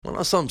Want to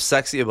know something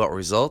sexy about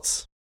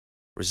results?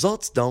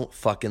 Results don't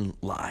fucking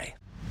lie.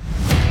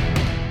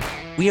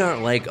 We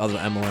aren't like other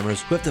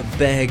MLMers who have to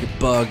beg,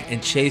 bug,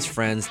 and chase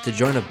friends to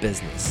join a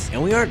business.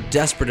 And we aren't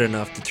desperate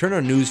enough to turn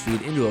our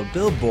newsfeed into a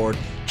billboard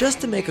just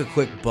to make a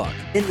quick buck.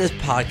 In this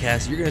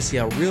podcast, you're going to see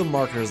how real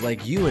marketers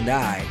like you and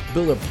I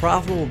build a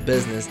profitable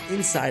business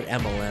inside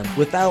MLM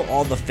without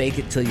all the fake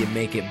it till you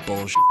make it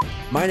bullshit.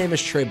 My name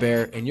is Trey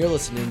Bear, and you're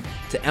listening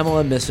to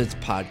MLM Misfits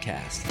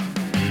Podcast.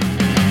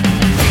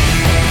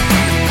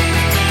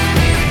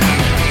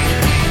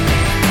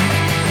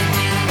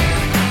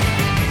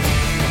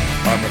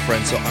 All right, my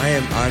friends, so I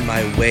am on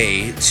my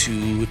way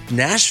to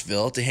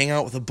Nashville to hang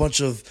out with a bunch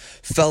of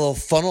fellow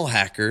funnel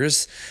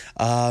hackers,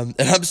 and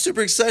I'm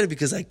super excited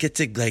because I get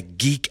to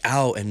geek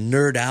out and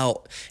nerd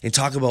out and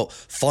talk about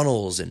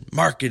funnels and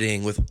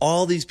marketing with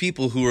all these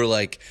people who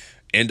are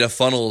into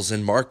funnels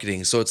and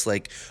marketing. So it's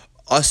like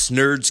us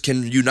nerds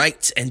can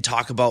unite and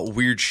talk about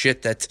weird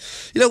shit that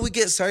we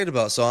get excited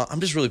about. So I'm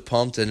just really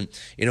pumped, and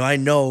I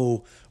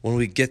know when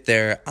we get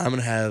there, I'm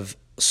gonna have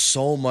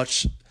so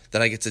much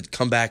that I get to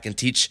come back and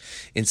teach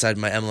inside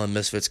my MLM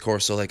Misfits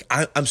course. So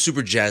I'm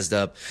super jazzed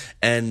up.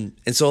 And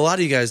so a lot of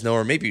you guys know,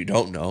 or maybe you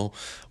don't know,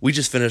 we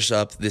just finished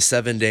up the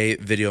 7-day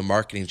video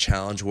marketing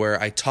challenge where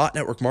I taught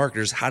network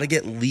marketers how to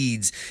get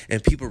leads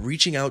and people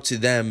reaching out to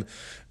them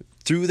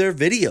through their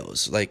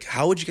videos.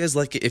 How would you guys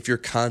like it if your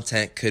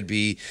content could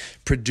be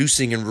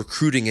producing and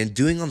recruiting and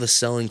doing all the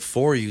selling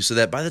for you so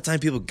that by the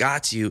time people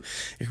got to you,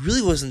 it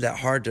really wasn't that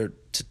hard to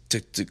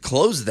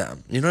close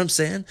them. You know what I'm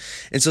saying?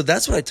 And so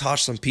that's what I taught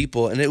some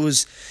people. And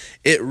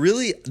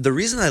the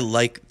reason I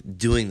like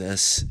doing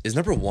this is,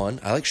 number one,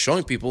 I like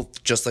showing people,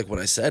 just like what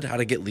I said, how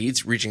to get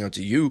leads, reaching out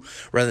to you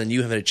rather than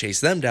you having to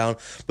chase them down.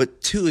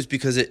 But two is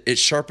because it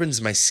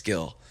sharpens my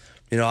skill.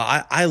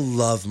 I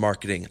love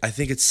marketing. I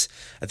think it's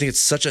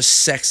such a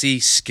sexy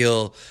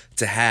skill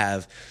to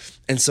have.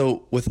 And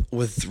so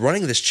with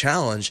running this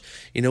challenge,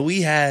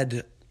 we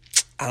had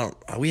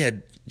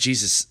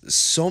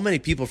so many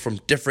people from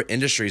different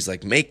industries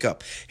like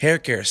makeup, hair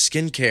care,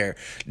 skincare,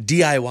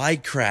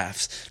 DIY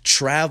crafts,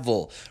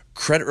 travel,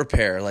 credit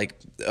repair,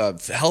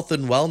 health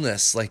and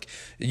wellness,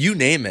 you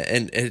name it.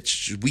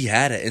 And we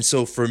had it. And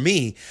so for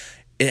me,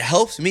 it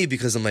helps me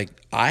because I'm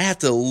I have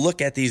to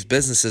look at these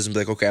businesses and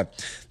be okay,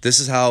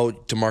 this is how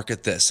to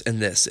market this and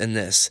this and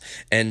this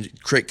and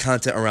create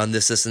content around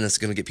this and this is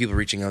going to get people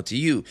reaching out to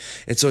you.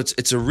 And so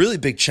it's a really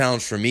big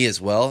challenge for me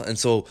as well. And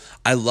so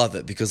I love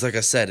it because, like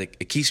I said,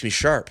 it keeps me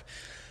sharp.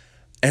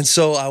 And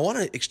so I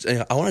want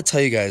to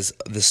tell you guys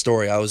this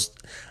story. I was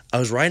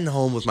riding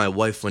home with my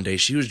wife one day.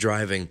 She was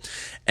driving,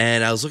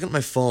 and I was looking at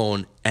my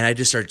phone, and I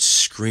just started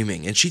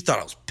screaming. And she thought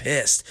I was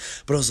pissed,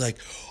 but I was like,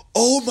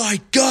 oh my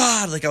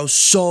God, I was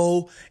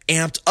so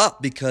amped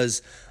up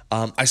because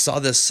I saw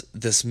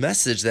this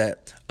message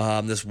that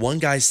this one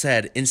guy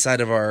said inside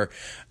the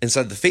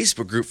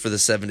Facebook group for the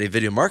 7-day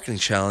video marketing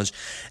challenge,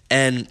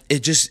 and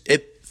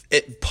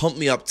it pumped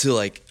me up to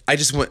I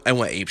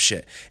went ape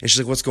shit. And she's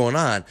like, what's going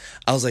on?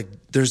 I was like,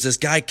 there's this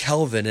guy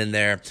Kelvin in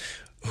there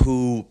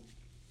who,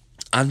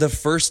 on the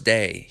first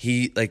day,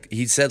 he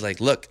said,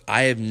 look,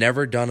 I have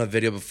never done a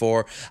video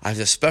before. I've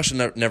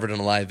especially never done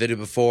a live video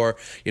before.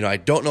 I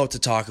don't know what to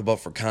talk about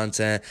for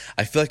content.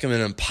 I feel like I'm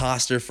an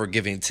imposter for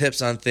giving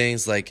tips on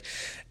things.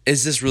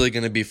 Is this really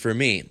going to be for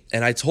me?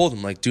 And I told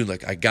him,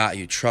 dude, I got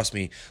you. Trust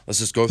me. Let's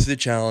just go through the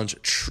challenge.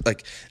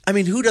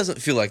 Who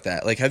doesn't feel like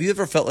that? Have you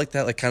ever felt like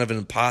that? Kind of an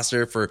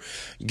imposter for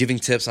giving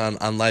tips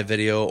on live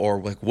video, or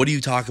what do you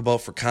talk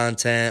about for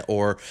content,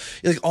 or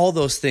all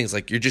those things?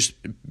 You're just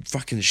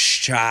fucking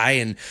shy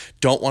and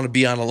don't want to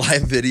be on a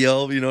live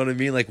video. You know what I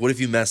mean? What if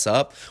you mess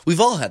up?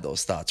 We've all had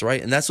those thoughts,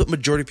 right? And that's what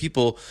majority of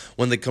people,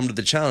 when they come to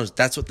the challenge,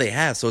 that's what they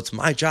have. So it's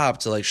my job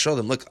to show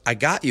them, look, I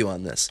got you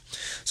on this.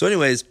 So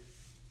anyways,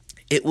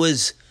 It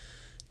was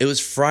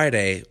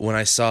Friday when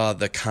I saw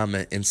the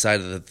comment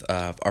inside of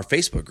our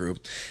Facebook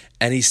group,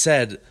 and he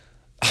said,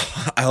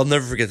 I'll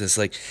never forget this.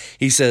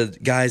 He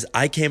said, guys,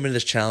 I came into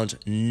this challenge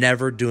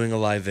never doing a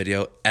live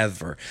video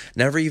ever,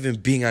 never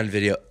even being on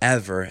video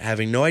ever,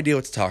 having no idea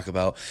what to talk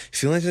about,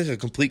 feeling like a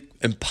complete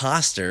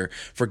imposter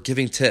for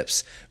giving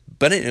tips.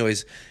 But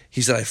anyways,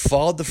 he said, I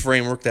followed the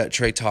framework that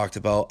Trey talked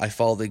about. I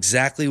followed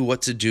exactly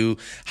what to do,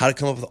 how to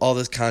come up with all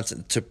this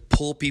content to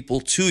pull people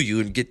to you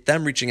and get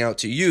them reaching out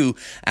to you,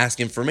 ask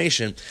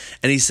information.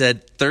 And he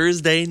said,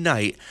 Thursday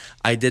night,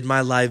 I did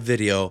my live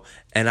video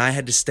and I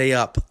had to stay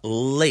up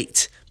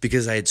late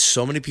because I had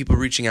so many people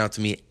reaching out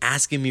to me,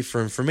 asking me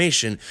for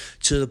information,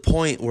 to the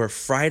point where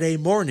Friday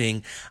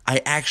morning,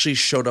 I actually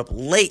showed up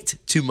late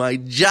to my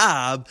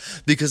job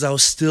because I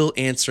was still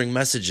answering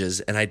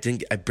messages and I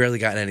barely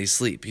got any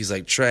sleep. He's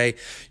like, Trey,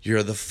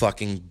 you're the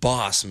fucking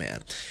boss,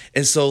 man.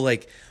 And so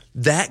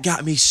that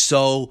got me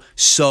so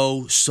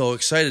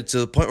excited, to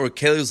the point where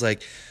Kaylee was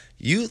like,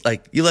 you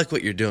like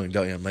what you're doing,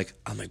 don't you? I'm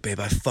like, babe,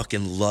 I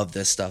fucking love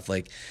this stuff.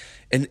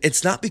 And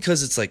it's not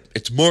because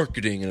it's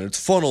marketing and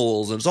it's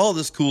funnels and it's all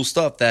this cool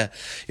stuff that,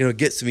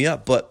 gets me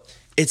up, but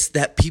it's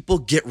that people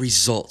get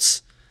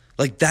results.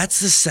 Like, that's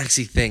the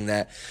sexy thing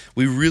that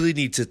we really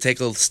need to take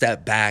a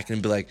step back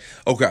and be like,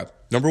 okay,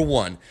 number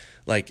one,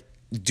 like,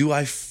 do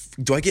I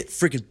get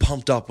freaking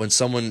pumped up when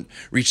someone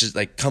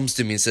comes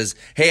to me and says,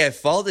 hey, I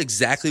followed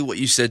exactly what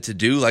you said to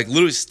do, like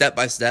literally step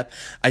by step.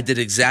 I did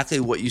exactly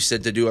what you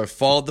said to do. I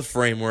followed the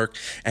framework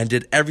and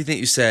did everything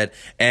you said,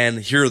 and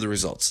here are the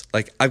results.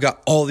 Like, I've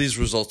got all these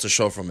results to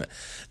show from it.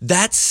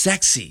 That's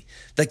sexy.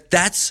 Like,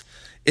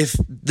 if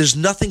there's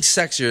nothing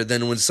sexier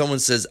than when someone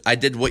says, I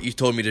did what you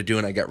told me to do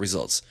and I got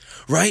results,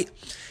 right?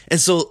 And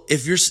so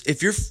if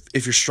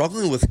you're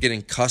struggling with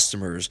getting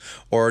customers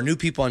or new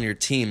people on your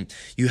team,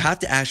 you have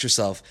to ask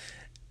yourself,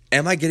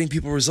 am I getting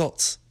people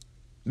results?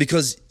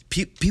 Because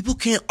people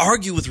can't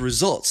argue with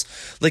results.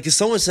 Like, if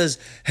someone says,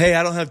 hey,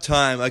 I don't have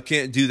time, I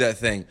can't do that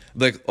thing.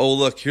 Like, oh,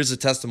 look, here's a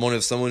testimony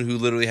of someone who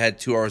literally had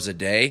 2 hours a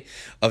day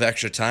of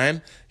extra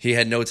time. He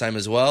had no time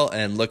as well.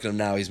 And look at him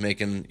now. He's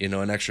making,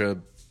 an extra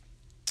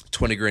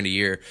 $20,000 a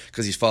year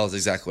because he follows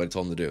exactly what I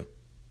told him to do.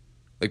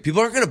 Like,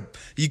 people aren't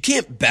you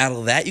can't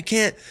battle that. You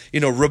can't,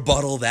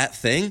 rebuttal that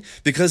thing,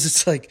 because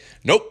it's like,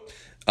 nope.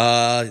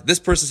 This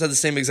person said the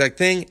same exact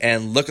thing,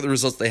 and look at the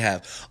results they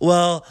have.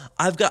 Well,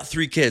 I've got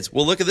 3 kids.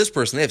 Well, look at this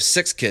person. They have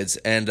 6 kids,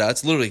 and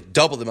it's literally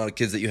double the amount of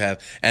kids that you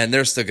have, and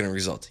they're still getting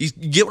results. You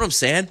get what I'm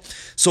saying?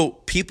 So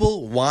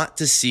people want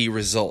to see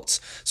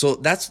results. So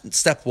that's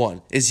step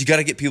one, is you got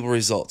to get people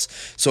results.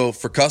 So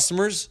for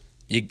customers,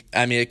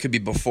 it could be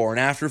before and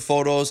after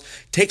photos.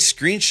 Take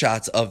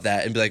screenshots of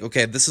that and be like,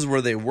 okay, this is where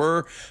they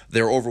were.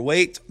 They're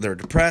overweight. They're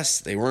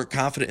depressed. They weren't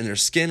confident in their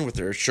skin with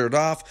their shirt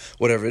off,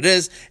 whatever it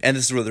is. And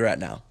this is where they're at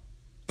now.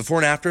 Before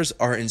and afters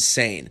are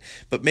insane.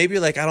 But maybe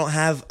you're like,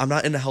 I'm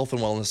not in a health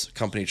and wellness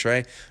company,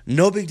 Trey.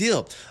 No big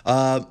deal.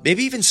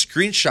 Maybe even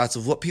screenshots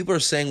of what people are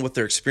saying, what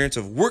their experience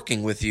of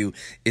working with you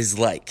is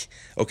like.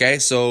 Okay,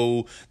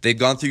 so they've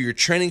gone through your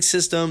training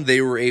system.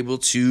 They were able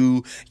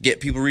to get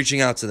people reaching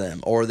out to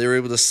them, or they were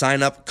able to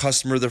sign up a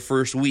customer their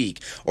first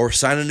week, or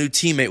sign a new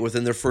teammate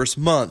within their first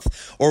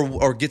month,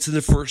 or get to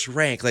the first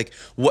rank. Like,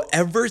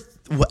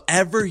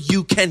 whatever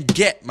you can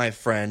get, my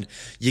friend,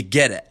 you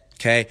get it.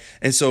 Okay,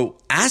 and so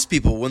ask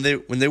people when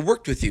they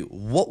worked with you,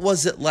 what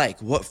was it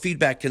like? What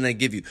feedback can they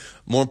give you?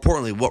 More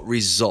importantly, what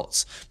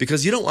results?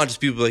 Because you don't want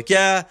just people like,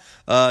 yeah,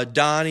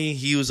 Donnie,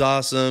 he was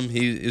awesome.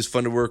 He was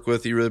fun to work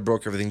with. He really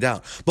broke everything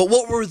down. But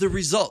what were the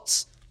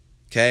results?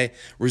 Okay,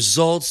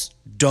 results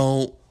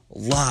don't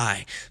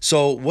lie.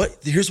 So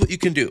here's what you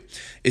can do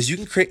is you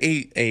can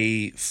create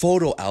a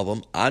photo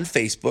album on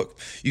Facebook.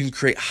 You can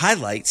create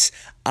highlights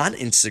on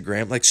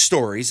Instagram, like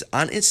stories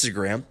on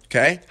Instagram,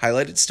 okay?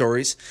 Highlighted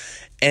stories.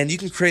 And you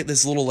can create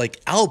this little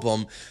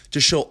album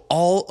to show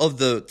all of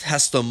the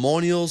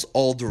testimonials,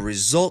 all the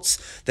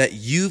results that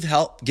you've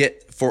helped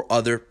get for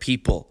other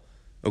people.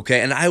 Okay,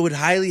 and I would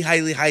highly,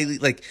 highly, highly,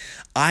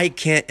 I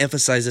can't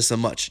emphasize this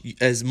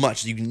as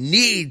much. You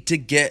need to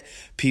get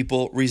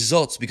people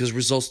results, because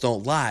results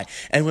don't lie.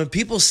 And when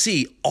people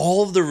see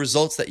all of the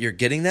results that you're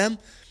getting them,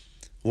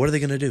 what are they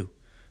going to do?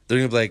 They're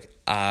going to be like,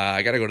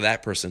 I got to go to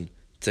that person.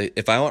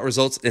 If I want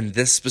results in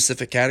this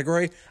specific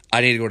category,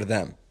 I need to go to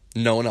them.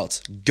 No one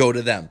else. Go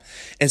to them.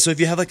 And so if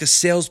you have a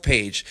sales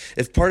page,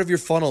 if part of your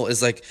funnel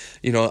is on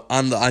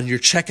your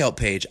checkout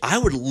page, I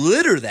would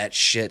litter that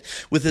shit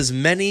with as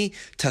many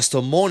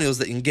testimonials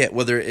that you can get,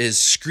 whether it is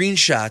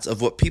screenshots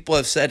of what people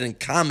have said in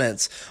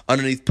comments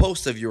underneath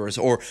posts of yours,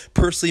 or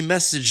personally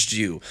messaged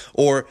you,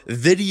 or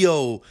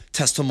video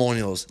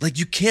testimonials.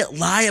 You can't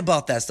lie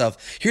about that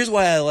stuff. Here's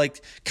why I like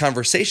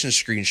conversation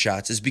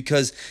screenshots, is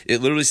because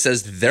it literally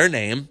says their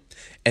name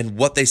and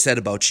what they said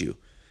about you.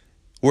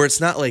 Where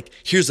it's not like,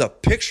 here's a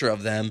picture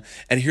of them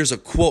and here's a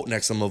quote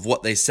next to them of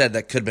what they said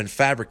that could have been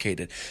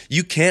fabricated.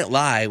 You can't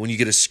lie when you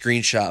get a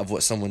screenshot of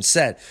what someone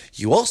said.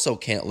 You also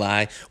can't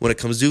lie when it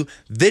comes to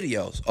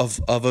videos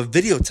of a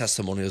video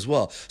testimony as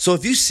well. So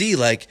if you see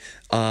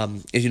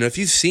if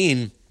you've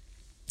seen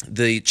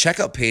the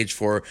checkout page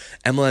for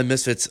MLM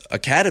Misfits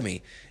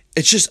Academy,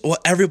 it's just what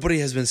everybody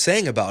has been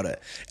saying about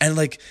it. And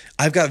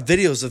I've got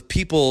videos of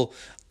people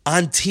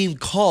on team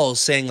calls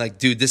saying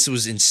dude, this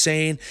was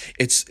insane.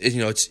 It's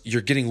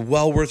you're getting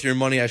well worth your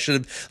money. I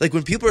should have,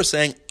 when people are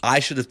saying I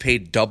should have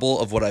paid double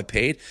of what I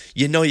paid,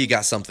 you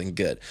got something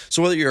good.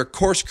 So whether you're a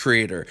course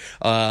creator,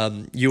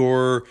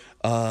 you're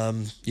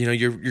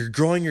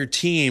growing your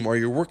team, or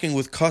you're working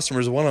with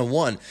customers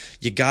one-on-one,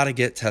 you got to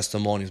get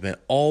testimonials, man.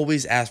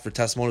 Always ask for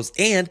testimonials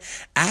and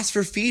ask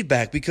for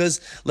feedback,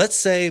 because let's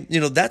say,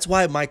 that's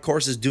why my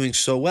course is doing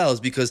so well, is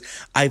because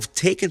I've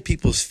taken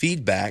people's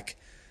feedback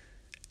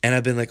and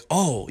I've been like,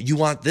 oh, you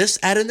want this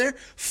add in there?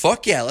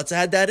 Fuck yeah, let's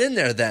add that in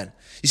there then.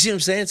 You see what I'm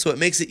saying? So it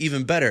makes it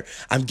even better.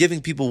 I'm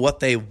giving people what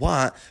they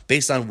want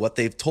based on what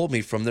they've told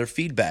me from their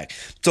feedback.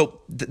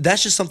 So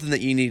that's just something that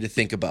you need to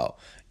think about.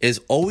 is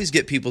always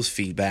get people's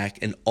feedback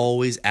and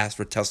always ask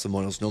for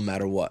testimonials no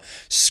matter what.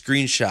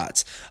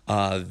 Screenshots,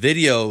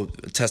 video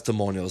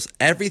testimonials,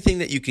 everything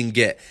that you can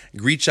get.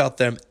 Reach out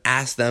them,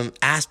 ask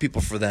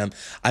people for them.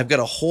 I've got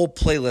a whole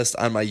playlist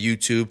on my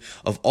YouTube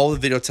of all the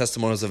video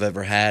testimonials I've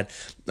ever had.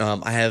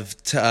 I have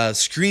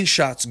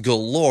screenshots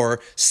galore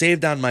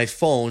saved on my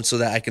phone so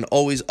that I can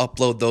always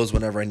upload those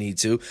whenever I need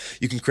to.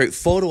 You can create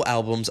photo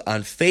albums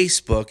on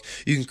Facebook.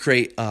 You can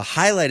create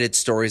highlighted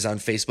stories on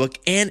Facebook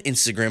and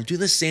Instagram. Do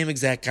the same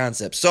exact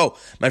concept. So,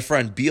 my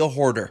friend, be a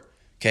hoarder,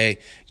 okay?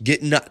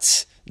 Get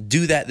nuts.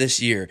 Do that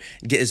this year.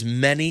 Get as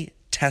many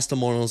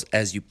testimonials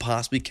as you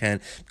possibly can,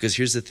 because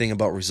here's the thing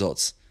about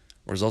results.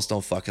 Results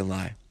don't fucking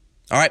lie.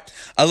 All right,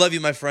 I love you,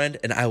 my friend,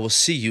 and I will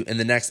see you in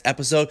the next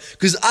episode,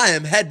 because I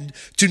am heading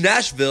to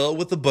Nashville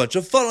with a bunch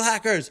of funnel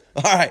hackers.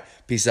 All right,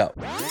 peace out.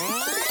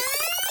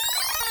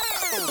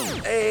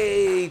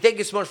 Hey, thank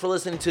you so much for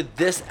listening to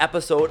this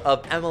episode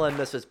of MLM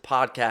Misfits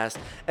Podcast.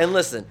 And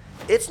listen,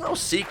 it's no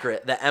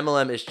secret that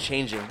MLM is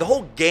changing. The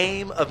whole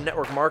game of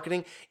network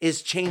marketing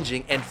is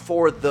changing, and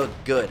for the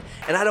good.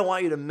 And I don't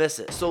want you to miss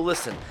it. So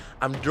listen,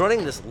 I'm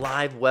running this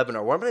live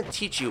webinar where I'm going to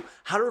teach you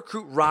how to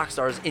recruit rock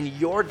stars in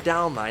your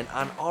downline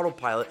on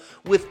autopilot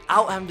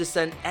without having to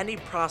send any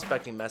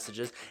prospecting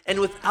messages and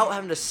without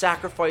having to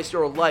sacrifice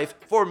your life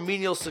for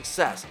menial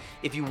success.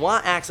 If you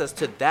want access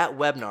to that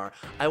webinar,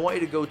 I want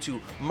you to go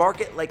to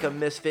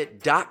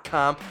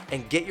marketlikeamisfit.com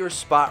and get your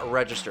spot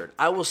registered.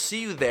 I will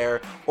see you there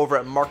over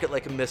at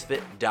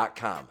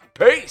marketlikeamisfit.com.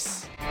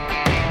 Peace!